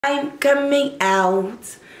I'm coming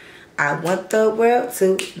out. I want the world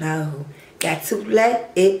to know. Got to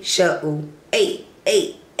let it show. Hey,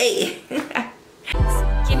 hey, hey.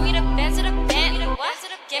 Give me the best of the Bentley.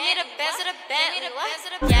 Give me the best of the Bentley.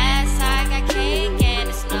 Yes, I got cake and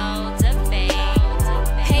it's no debate.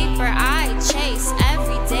 Paper I chase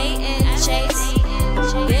every day in chase.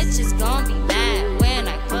 Bitches gon' be mad when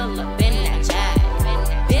I pull up in that jag.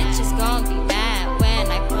 Bitches gon' be mad when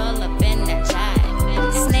I pull up in that jag.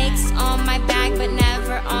 Snakes on my back but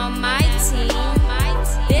never on my team.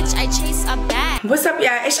 Bitch, I chase a bag. What's up,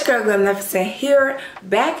 y'all? It's your girl GlamNefercent here,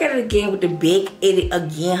 back at it again with the big edit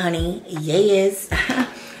again, honey. Yes.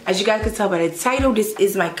 As you guys can tell by the title, this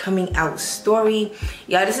is my coming out story.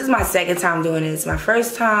 Y'all, this is my second time doing this. My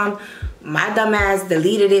first time, my dumbass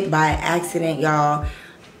deleted it by accident, y'all.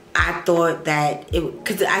 I thought that it,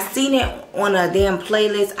 cause I seen it on a damn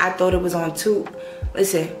playlist. I thought it was on two.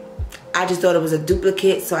 Listen, I just thought it was a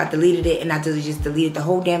duplicate, so I deleted it, and I just deleted the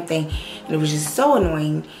whole damn thing, and it was just so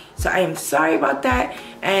annoying. So I am sorry about that.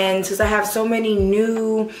 And since I have so many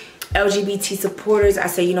new LGBT supporters, I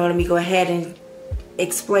say, you know, let me go ahead and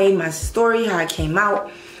explain my story, how I came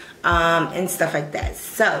out, and stuff like that.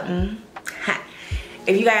 So,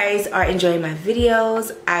 if you guys are enjoying my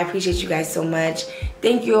videos, I appreciate you guys so much.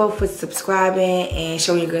 Thank you all for subscribing and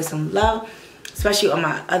showing your girl some love, especially on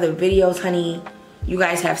my other videos, honey. You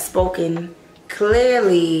guys have spoken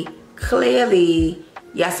clearly,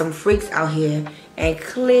 y'all some freaks out here, and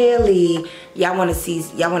clearly y'all want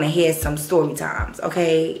to hear some story times,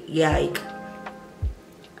 okay? Yeah,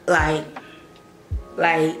 like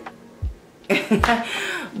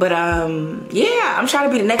but yeah, I'm trying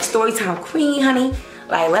to be the next story time queen, honey.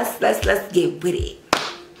 Like, let's get with it.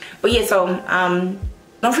 But yeah, so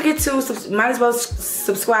don't forget to might as well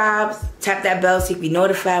subscribe, tap that bell so you can be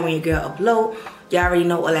notified when your girl upload. Y'all already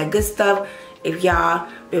know all that good stuff. If y'all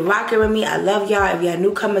been rocking with me, I love y'all. If y'all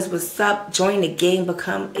newcomers, what's up? Join the game,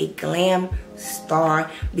 become a glam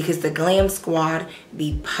star, because the glam squad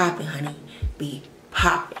be popping, honey. Be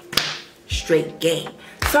popping. Straight game.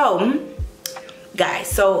 So, guys,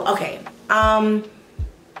 so okay.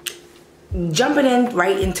 Jumping in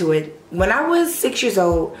right into it. When I was 6 years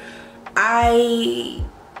old, I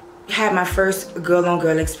had my first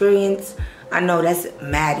girl-on-girl experience. I know that's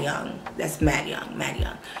mad young. That's mad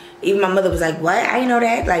young. Even my mother was like, what? I didn't know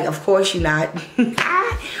that. Like, of course you're not.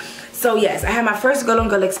 So yes, I had my first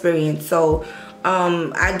girl-on-girl experience. So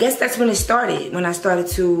I guess that's when it started, when I started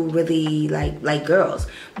to really like girls.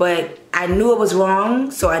 But I knew it was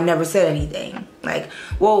wrong, so I never said anything. Like,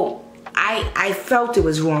 well, I felt it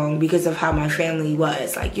was wrong because of how my family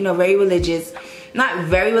was. Like, you know, very religious. Not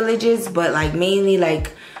very religious, but like mainly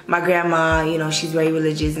like my grandma, you know, she's very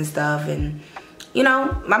religious and stuff. And, you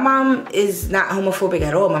know, my mom is not homophobic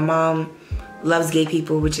at all. My mom loves gay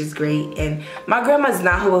people, which is great. And my grandma's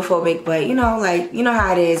not homophobic, but, you know, like, you know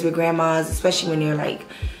how it is with grandmas, especially when they're like,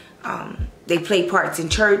 they play parts in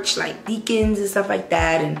church, like deacons and stuff like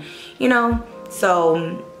that. And, you know,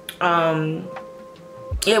 so,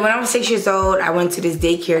 yeah, when I was 6 years old, I went to this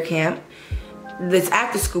daycare camp, this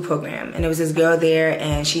after school program, and there was this girl there,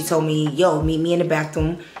 and she told me, yo, meet me in the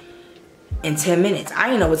bathroom in 10 minutes. I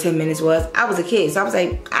didn't know what 10 minutes was. I was a kid, so I was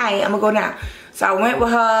like, all right, I'm gonna go now. So I went with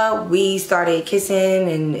her, we started kissing,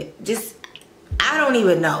 and just, I don't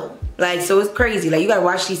even know. Like, so it's crazy. Like, you gotta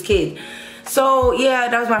watch these kids. So yeah,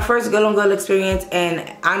 that was my first girl-on-girl experience, and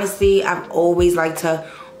honestly, I've always liked her,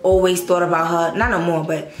 always thought about her, not no more,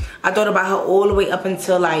 but I thought about her all the way up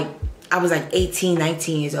until like, I was like 18,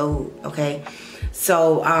 19 years old, okay?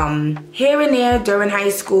 So here and there during high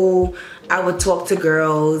school, I would talk to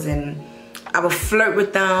girls and I would flirt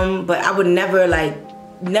with them, but I would never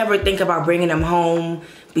think about bringing them home,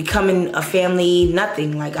 becoming a family,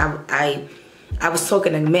 nothing. Like I was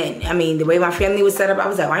talking to men. I mean, the way my family was set up, I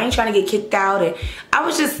was like, I ain't trying to get kicked out. And I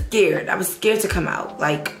was just scared. I was scared to come out.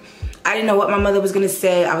 Like, I didn't know what my mother was gonna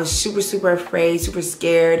say. I was super afraid, super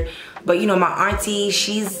scared. But you know, my auntie,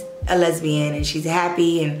 she's a lesbian and she's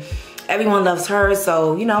happy and everyone loves her.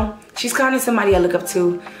 So, you know, she's kind of somebody I look up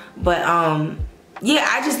to. But yeah,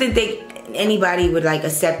 I just didn't think anybody would like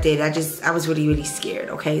accept it. I was really scared,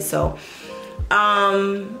 okay? So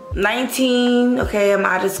 19, okay, I'm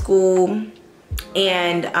out of school,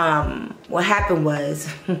 and what happened was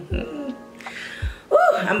I'm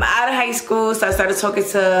out of high school, so I started talking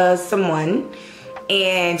to someone,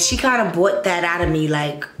 and she kind of brought that out of me.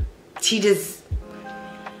 Like, she just,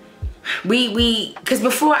 because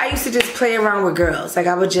before I used to just play around with girls. Like,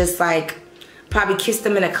 I would just like probably kiss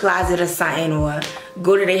them in a closet or something, or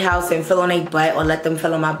go to their house and fill on their butt, or let them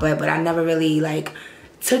fill on my butt. But I never really like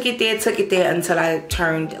took it there until I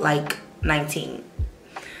turned like 19.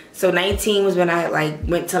 So 19 was when I like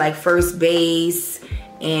went to like first base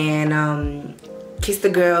and kissed the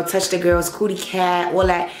girl, touched the girl's cootie cat, all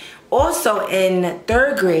that. Also in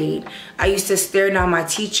 3rd grade, I used to stare down my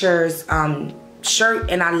teacher's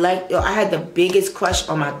shirt, and I had the biggest crush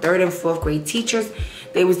on my 3rd and 4th grade teachers.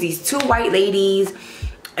 There was these 2 white ladies,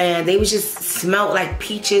 and they was just smelled like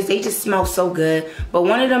peaches. They just smelled so good. But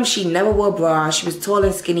one of them, she never wore bras. She was tall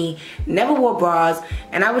and skinny, never wore bras.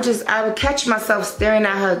 And I would catch myself staring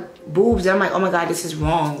at her boobs, and I'm like, oh my God, this is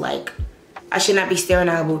wrong. Like, I should not be staring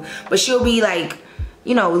at her boobs. But she'll be like,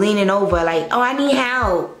 you know, leaning over like, oh, I need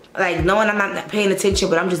help. Like, knowing I'm not paying attention,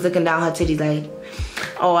 but I'm just looking down her titties like,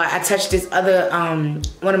 oh, I touched this other,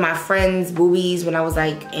 one of my friend's boobies when I was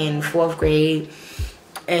like in 4th grade.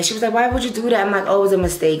 And she was like, why would you do that? I'm like, oh, it was a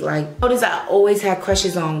mistake. Like, notice I always had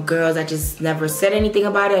crushes on girls. I just never said anything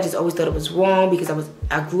about it. I just always thought it was wrong because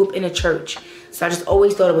I grew up in a church. So I just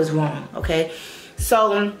always thought it was wrong, okay?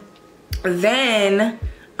 So then,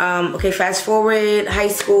 okay, fast forward, high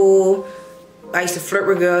school. I used to flirt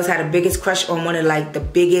with girls, had the biggest crush on one of like the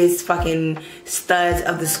biggest fucking studs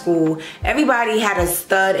of the school. Everybody had a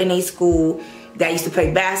stud in their school that used to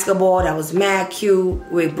play basketball, that was mad cute,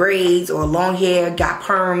 with braids or long hair, got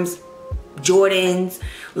perms, Jordans,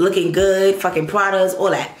 looking good, fucking Pradas,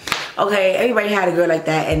 all that. Okay, everybody had a girl like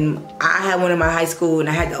that, and I had one in my high school, and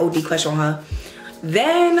I had the OD crush on her.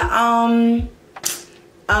 Then,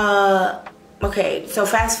 okay, so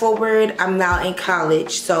fast forward, I'm now in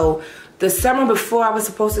college. So the summer before I was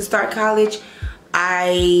supposed to start college,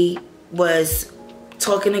 I was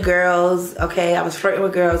talking to girls, okay? I was flirting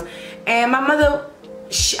with girls. And my mother,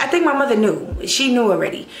 I think my mother knew. She knew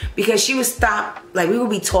already. Because she would stop, like we would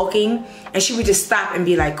be talking, and she would just stop and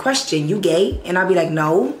be like, question, you gay? And I'd be like,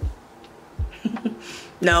 no.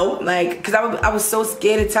 No, like, because I was so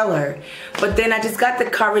scared to tell her. But then I just got the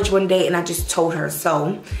courage one day and I just told her.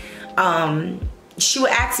 So, she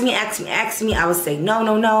would ask me. I would say, no,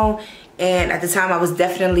 no, no. And at the time, I was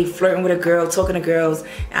definitely flirting with a girl, talking to girls.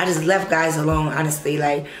 And I just left guys alone, honestly.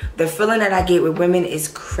 Like, the feeling that I get with women is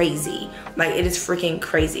crazy. Like, it is freaking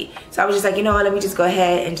crazy. So I was just like, you know what, let me just go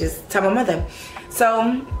ahead and just tell my mother.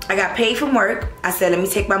 So I got paid from work. I said, let me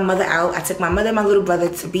take my mother out. I took my mother and my little brother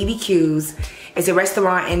to BBQ's. It's a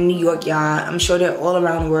restaurant in New York, y'all. I'm sure they're all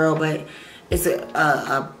around the world, but it's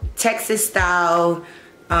a Texas-style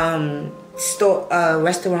restaurant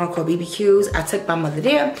called BBQ's. I took my mother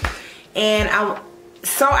there. And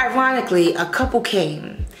so ironically, a couple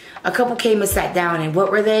came and sat down, and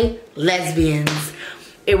what were they? Lesbians.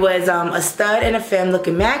 It was a stud and a femme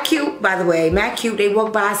looking mad cute, by the way, mad cute. They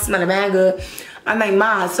walked by, smelling mad good. I'm like,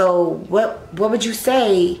 Ma, so what would you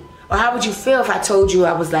say, or how would you feel if I told you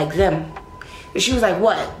I was like them? And she was like,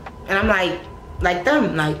 what? And I'm like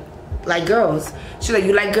them, like girls. She was like,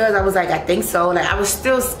 you like girls? I was like, I think so. Like, I was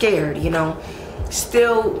still scared, you know.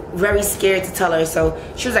 Still very scared to tell her. So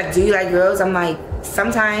she was like, do you like girls? I'm like,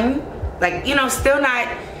 sometime. Like, you know, still not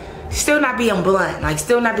being blunt, like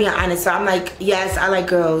still not being honest. So I'm like, yes, I like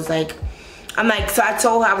girls. Like, I'm like, so I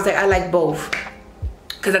told her, I was like, I like both.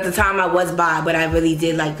 Because at the time I was bi, but I really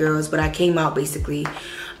did like girls, but I came out basically. So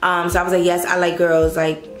I was like, yes, I like girls.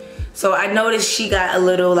 Like, so I noticed she got a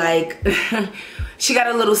little like she got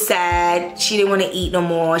a little sad. She didn't want to eat no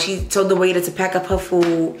more. She told the waiter to pack up her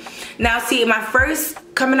food. Now, see, in my first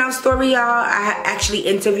coming out story, y'all, I actually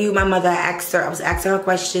interviewed my mother. I was asking her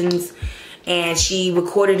questions, and she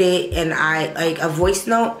recorded it, and I, like, a voice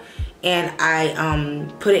note, and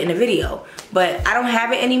I put it in a video. But I don't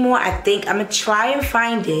have it anymore. I think I'm going to try and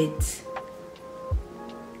find it.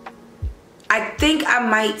 I think I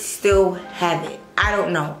might still have it. I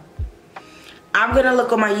don't know. I'm gonna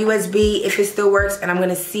look on my USB if it still works, and I'm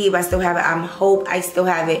gonna see if I still have it. I hope I still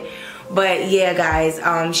have it. But yeah, guys,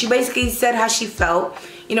 she basically said how she felt.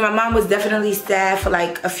 You know, my mom was definitely sad for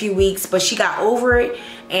like a few weeks, but she got over it,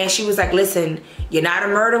 and she was like, listen, you're not a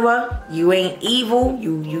murderer, you ain't evil,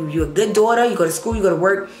 you're a good daughter, you go to school, you go to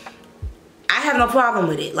work. I have no problem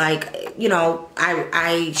with it. Like, you know,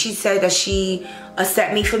 she said that she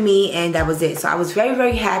accepted me for me, and that was it. So I was very,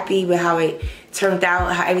 very happy with how it turned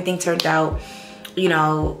out, how everything turned out. You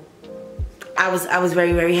know, I was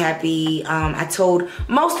very, very happy. I told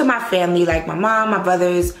most of my family, like my mom, my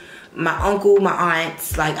brothers, my uncle, my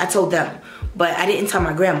aunts, like I told them. But I didn't tell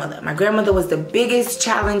my grandmother. My grandmother was the biggest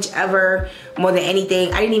challenge ever, more than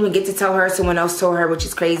anything. I didn't even get to tell her. Someone else told her, which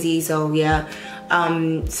is crazy. So yeah.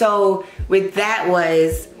 So with that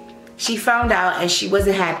was, she found out and she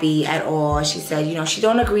wasn't happy at all. She said, you know, she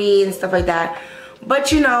don't agree and stuff like that.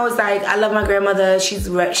 But you know, it's like, I love my grandmother. She's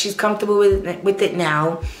comfortable with it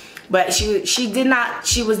now. But she did not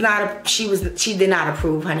approve,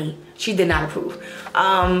 honey. She did not approve.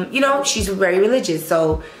 You know, she's very religious,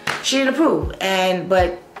 so she didn't approve.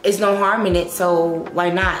 But it's no harm in it, so why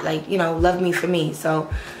not? Like, you know, love me for me. So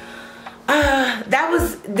that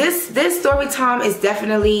was this story time is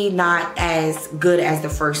definitely not as good as the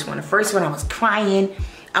first one. The first one I was crying,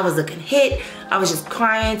 I was looking hit, I was just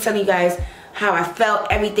crying, telling you guys how I felt,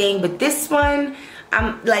 everything. But this one,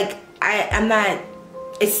 I'm like, I'm not,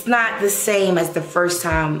 it's not the same as the first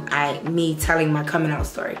time me telling my coming out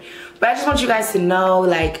story. But I just want you guys to know,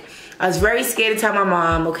 like, I was very scared to tell my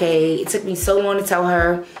mom, okay? It took me so long to tell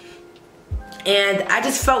her. And I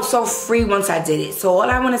just felt so free once I did it. So all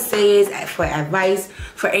I want to say is, for advice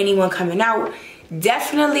for anyone coming out,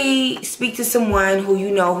 definitely speak to someone who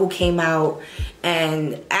you know who came out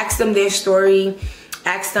and ask them their story,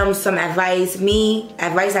 ask them some advice.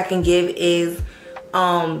 Advice I can give is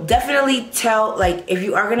definitely tell, like, if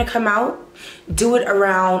you are going to come out, do it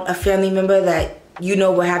around a family member that you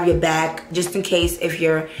know will have your back, just in case if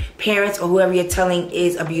your parents or whoever you're telling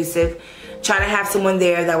is abusive. Try to have someone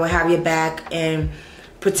there that will have your back and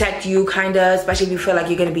protect you, kind of, especially if you feel like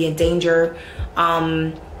you're going to be in danger.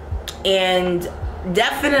 And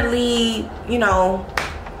definitely, you know,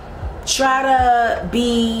 try to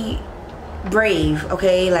be brave,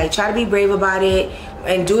 okay? Like, try to be brave about it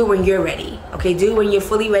and do it when you're ready, okay? Do it when you're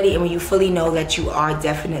fully ready and when you fully know that you are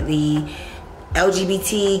definitely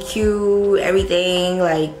LGBTQ, everything.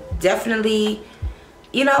 Like, definitely,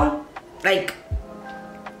 you know, like,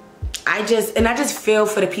 I just feel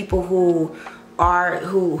for the people who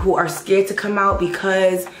are scared to come out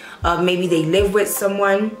because maybe they live with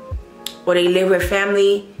someone or they live with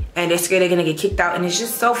family and they're scared they're gonna get kicked out. And it's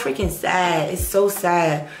just so freaking sad. It's so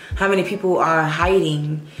sad how many people are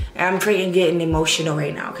hiding. And I'm freaking getting emotional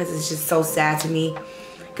right now because it's just so sad to me.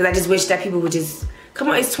 Because I just wish that people would just, come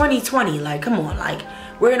on, it's 2020. Like, come on. Like,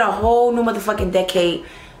 we're in a whole new motherfucking decade.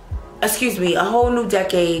 Excuse me, a whole new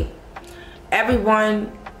decade.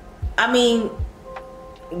 Everyone, I mean,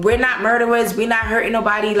 we're not murderers. We're not hurting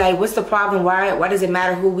nobody. Like, what's the problem? Why does it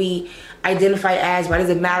matter who we identify as? Why does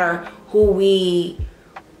it matter who we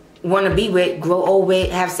want to be with, grow old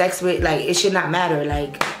with, have sex with? Like, it should not matter.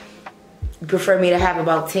 Like, you prefer me to have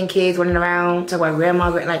about 10 kids running around, talk about grandma,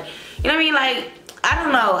 like, you know what I mean? Like, I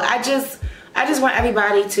don't know. I just want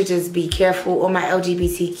everybody to just be careful. All my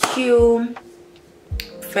LGBTQ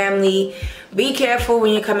family, be careful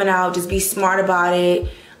when you're coming out. Just be smart about it.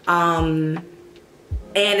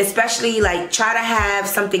 And especially, like, try to have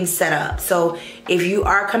something set up. So if you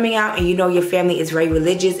are coming out and you know your family is very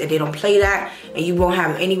religious and they don't play that and you won't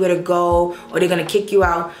have anywhere to go or they're gonna kick you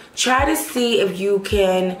out, try to see if you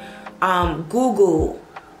can Google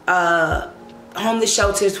homeless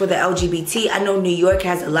shelters for the LGBT. I know New York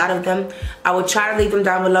has a lot of them. I will try to leave them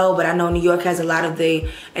down below, but I know New York has a lot of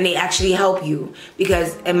and they actually help you.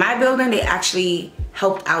 Because in my building, they actually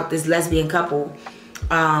helped out this lesbian couple.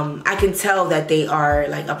 I can tell that they are,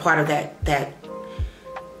 like, a part of that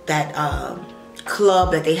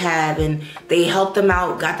club that they have, and they helped them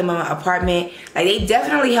out, got them an apartment. Like, they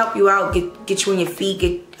definitely help you out, get you on your feet,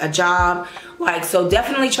 get a job. Like, so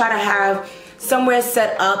definitely try to have somewhere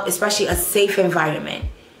set up, especially a safe environment,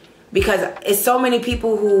 because it's so many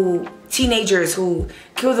people teenagers who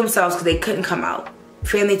kill themselves because they couldn't come out,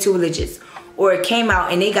 family too religious, or came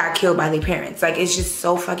out and they got killed by their parents. Like, it's just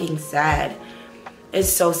so fucking sad. It's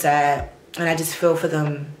so sad, and I just feel for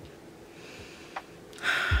them.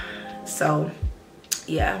 So,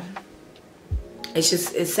 yeah,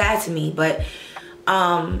 it's sad to me, but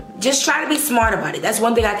just try to be smart about it. That's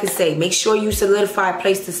one thing I can say. Make sure you solidify a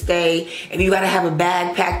place to stay. If you gotta have a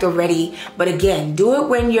bag packed already, but again, do it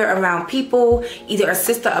when you're around people, either a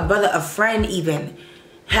sister, a brother, a friend, even.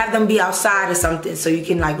 Have them be outside or something so you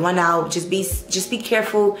can, like, run out. Just be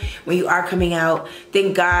careful when you are coming out.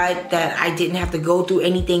 Thank God that I didn't have to go through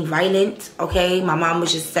anything violent, okay? My mom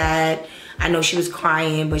was just sad. I know she was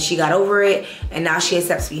crying, but she got over it, and now she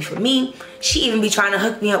accepts me for me. She even be trying to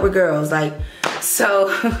hook me up with girls, like, so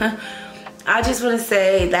I just want to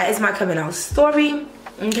say that is my coming out story,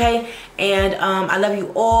 okay? And I love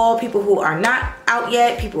you all. People who are not out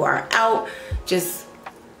yet, people who are out, just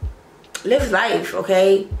live life,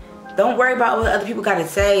 okay? Don't worry about what other people gotta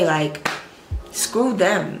say. Like, screw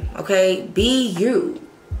them, okay? Be you.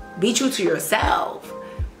 Be true to yourself.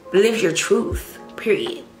 Live your truth,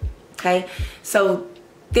 period. Okay? So,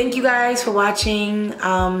 thank you guys for watching.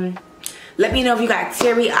 Let me know if you got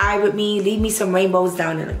teary-eyed with me. Leave me some rainbows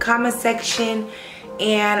down in the comment section.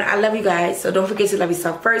 And I love you guys. So, don't forget to love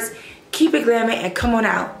yourself first. Keep it glamour and come on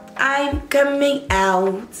out. I'm coming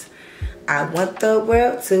out. I want the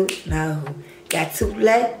world to know. Got to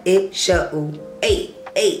let it show. Hey,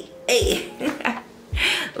 hey, hey.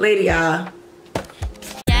 Later, y'all.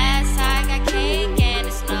 Yes, I got cake and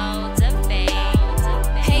it's no debate.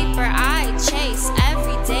 Paper I chase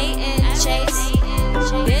every day in chase.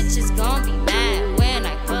 Bitches gon' be